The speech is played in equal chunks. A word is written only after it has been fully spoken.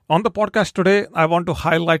On the podcast today, I want to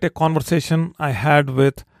highlight a conversation I had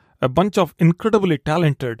with a bunch of incredibly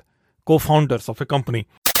talented co-founders of a company.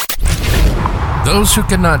 Those who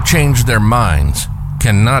cannot change their minds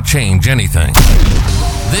cannot change anything.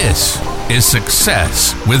 This is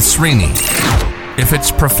Success with Srini. If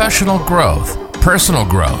it's professional growth, personal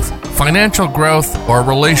growth, financial growth, or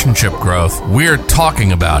relationship growth, we're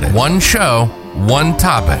talking about it. One show, one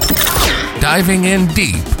topic. Diving in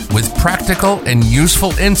deep with practical and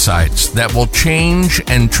useful insights that will change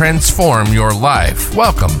and transform your life.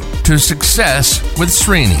 Welcome to Success with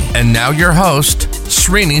Srini. And now your host,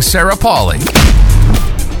 Srini Sarapalli.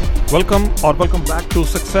 Welcome back to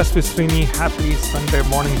Success with Srini. Happy Sunday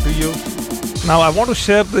morning to you. Now, I want to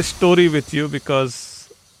share this story with you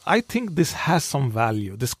because I think this has some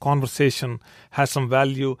value. This conversation has some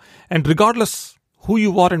value. And regardless who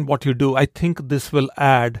you are and what you do, I think this will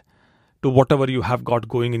add to whatever you have got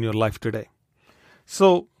going in your life today.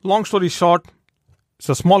 So, long story short, it's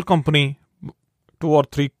a small company, 2 or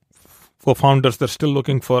 3 co-founders. They're still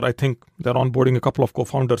looking for, I think they're onboarding a couple of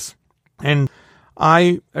co-founders. And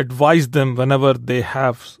I advise them whenever they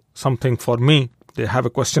have something for me, they have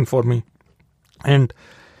a question for me. And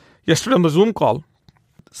yesterday on the Zoom call,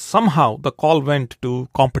 somehow the call went to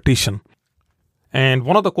competition. And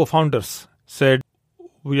one of the co-founders said,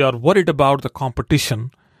 we are worried about the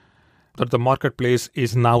competition that the marketplace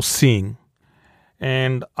is now seeing.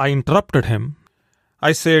 And I interrupted him.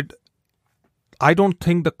 I said, I don't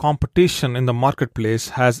think the competition in the marketplace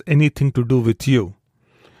has anything to do with you.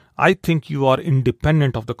 I think you are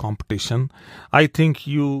independent of the competition. I think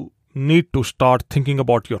you need to start thinking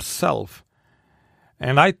about yourself.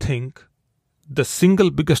 And I think the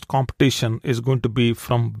single biggest competition is going to be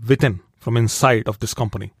from within, from inside of this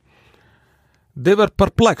company. They were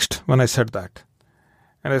perplexed when I said that.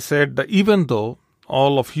 And I said that even though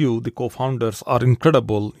all of you, the co-founders, are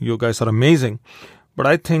incredible, you guys are amazing, but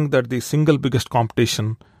I think that the single biggest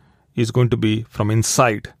competition is going to be from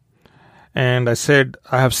inside. And I said,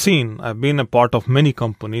 I've been a part of many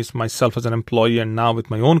companies, myself as an employee and now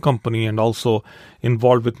with my own company and also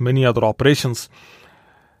involved with many other operations.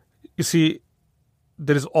 You see,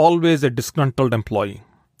 there is always a disgruntled employee.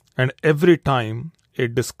 And every time a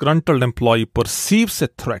disgruntled employee perceives a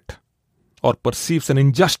threat or perceives an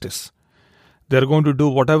injustice, they're going to do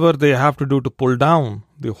whatever they have to do to pull down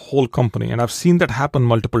the whole company. And I've seen that happen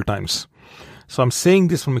multiple times. So I'm saying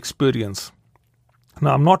this from experience.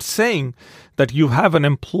 Now, I'm not saying that you have an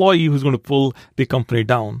employee who's going to pull the company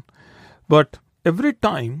down. But every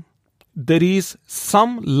time there is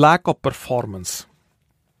some lack of performance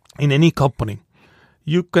in any company,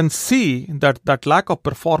 you can see that that lack of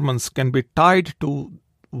performance can be tied to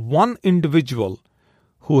one individual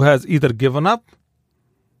who has either given up,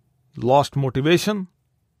 lost motivation,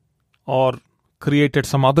 or created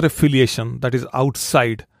some other affiliation that is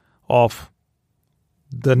outside of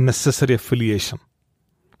the necessary affiliation.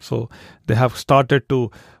 So they have started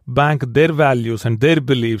to bank their values and their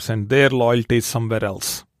beliefs and their loyalties somewhere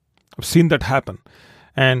else. I've seen that happen.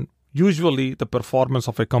 And usually the performance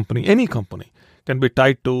of a company, any company, can be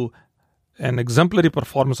tied to an exemplary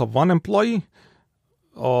performance of one employee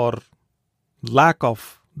or lack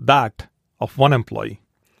of that of one employee.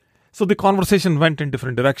 So the conversation went in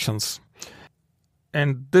different directions.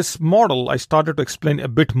 And this model, I started to explain a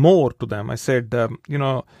bit more to them. I said,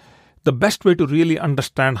 the best way to really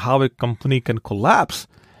understand how a company can collapse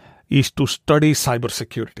is to study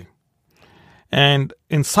cybersecurity. And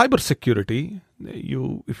in cybersecurity,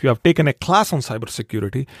 if you have taken a class on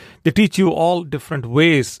cybersecurity, they teach you all different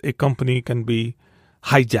ways a company can be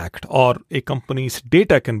hijacked or a company's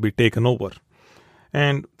data can be taken over.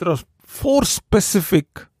 And there are 4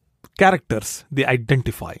 specific characters they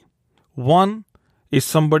identify. One is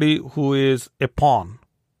somebody who is a pawn,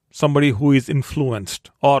 somebody who is influenced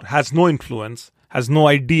or has no influence, has no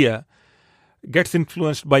idea, gets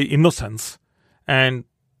influenced by innocence and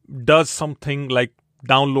does something like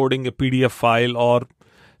downloading a PDF file or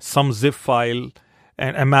some zip file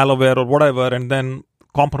and a malware or whatever, and then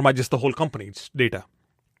compromises the whole company's data.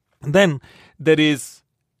 And then there is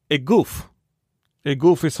a goof. A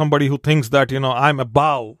goof is somebody who thinks that, I'm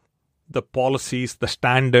above the policies, the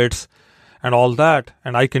standards, and all that,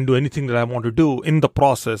 and I can do anything that I want to do. In the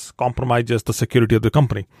process, compromises the security of the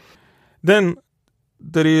company. Then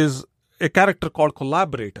there is a character called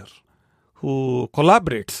collaborator who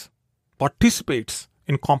collaborates, participates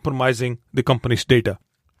in compromising the company's data.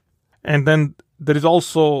 And then there is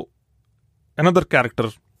also another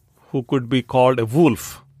character who could be called a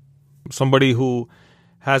wolf, somebody who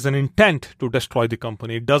has an intent to destroy the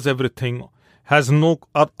company, does everything, has no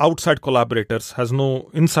outside collaborators, has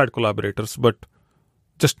no inside collaborators, but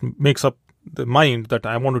just makes up the mind that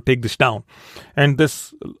I want to take this down. And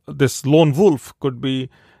this lone wolf could be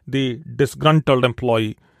the disgruntled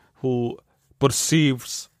employee who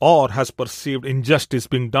perceives or has perceived injustice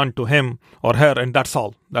being done to him or her, and that's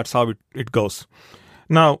all. That's how it goes.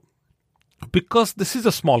 Now, because this is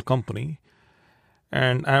a small company,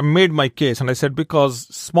 and I made my case, and I said, because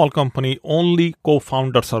small company, only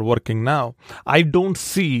co-founders are working now, I don't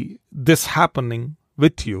see this happening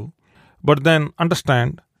with you. But then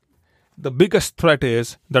understand, the biggest threat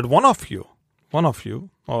is that one of you,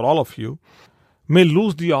 or all of you, may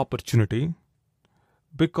lose the opportunity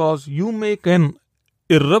because you make an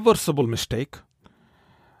irreversible mistake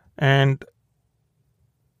and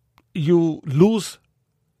you lose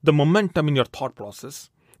the momentum in your thought process.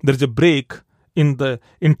 There is a break in the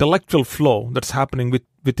intellectual flow that's happening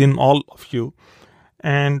within all of you.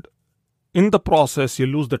 And in the process, you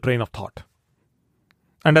lose the train of thought.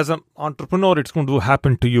 And as an entrepreneur, it's going to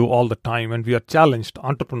happen to you all the time. And we are challenged,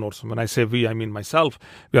 entrepreneurs. When I say we, I mean myself.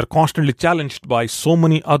 We are constantly challenged by so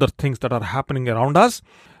many other things that are happening around us.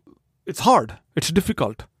 It's hard. It's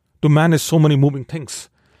difficult to manage so many moving things.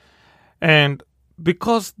 And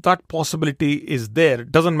because that possibility is there,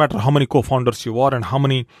 it doesn't matter how many co-founders you are and how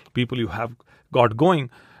many people you have got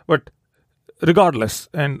going. But regardless,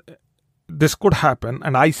 and this could happen,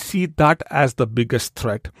 and I see that as the biggest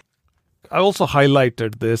threat. I also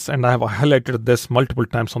highlighted this, and I have highlighted this multiple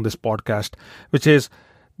times on this podcast, which is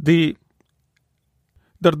that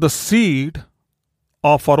the seed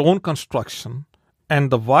of our own construction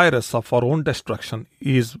and the virus of our own destruction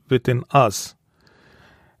is within us.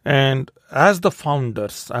 And as the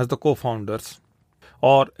founders, as the co-founders,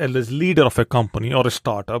 or as leader of a company or a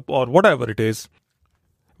startup or whatever it is,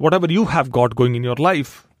 whatever you have got going in your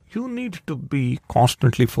life, you need to be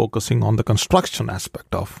constantly focusing on the construction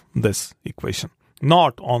aspect of this equation,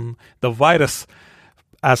 not on the virus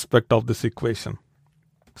aspect of this equation.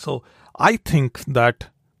 So I think that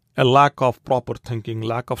a lack of proper thinking,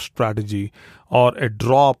 lack of strategy, or a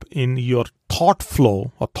drop in your thought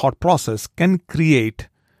flow or thought process can create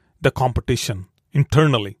the competition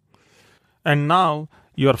internally. And now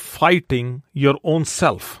you're fighting your own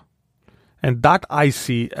self. And that I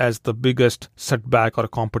see as the biggest setback or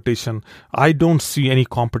competition. I don't see any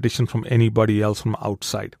competition from anybody else from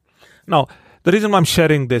outside. Now, the reason why I'm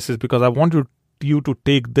sharing this is because I want you to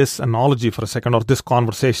take this analogy for a second, or this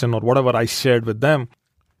conversation, or whatever I shared with them,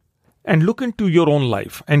 and look into your own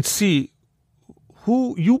life and see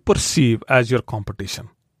who you perceive as your competition.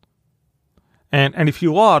 And if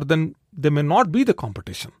you are, then they may not be the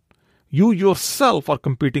competition. You yourself are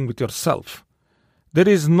competing with yourself. There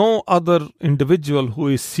is no other individual who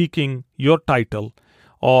is seeking your title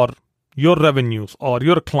or your revenues or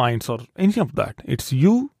your clients or any of that. It's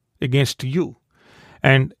you against you.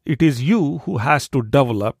 And it is you who has to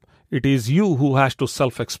develop. It is you who has to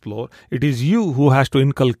self-explore. It is you who has to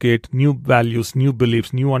inculcate new values, new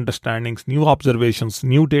beliefs, new understandings, new observations,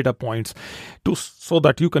 new data points so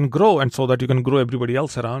that you can grow and so that you can grow everybody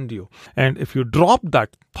else around you. And if you drop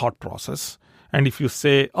that thought process, and if you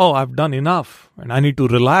say, oh, I've done enough and I need to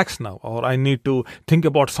relax now, or I need to think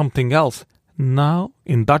about something else, now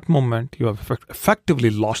in that moment you have effectively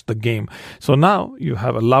lost the game. So now you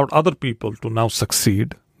have allowed other people to now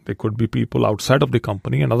succeed. They could be people outside of the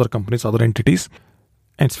company and other companies, other entities,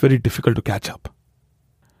 and it's very difficult to catch up.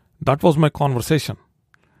 That was my conversation.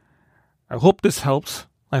 I hope this helps.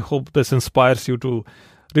 I hope this inspires you to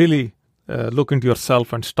really look into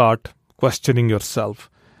yourself and start questioning yourself.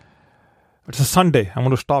 It's a Sunday. I'm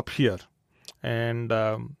going to stop here. And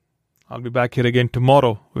I'll be back here again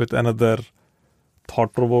tomorrow with another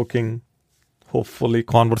thought-provoking, hopefully,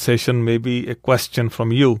 conversation, maybe a question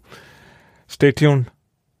from you. Stay tuned.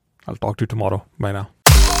 I'll talk to you tomorrow. Bye now.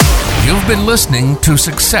 You've been listening to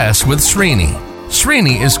Success with Srini.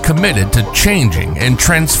 Srini is committed to changing and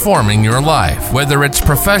transforming your life, whether it's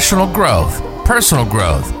professional growth, personal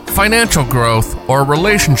growth, financial growth, or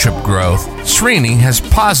relationship growth. Srini has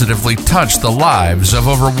positively touched the lives of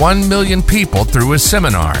over 1 million people through his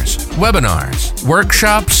seminars, webinars,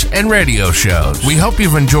 workshops, and radio shows. We hope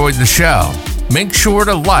you've enjoyed the show. Make sure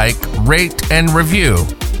to like, rate, and review.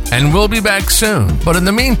 And we'll be back soon. But in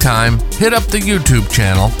the meantime, hit up the YouTube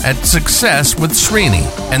channel at Success with Srini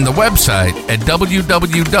and the website at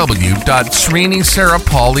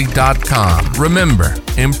www.srinisarapalli.com. Remember,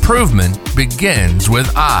 improvement begins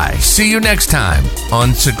with I. See you next time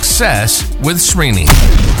on Success with Srini.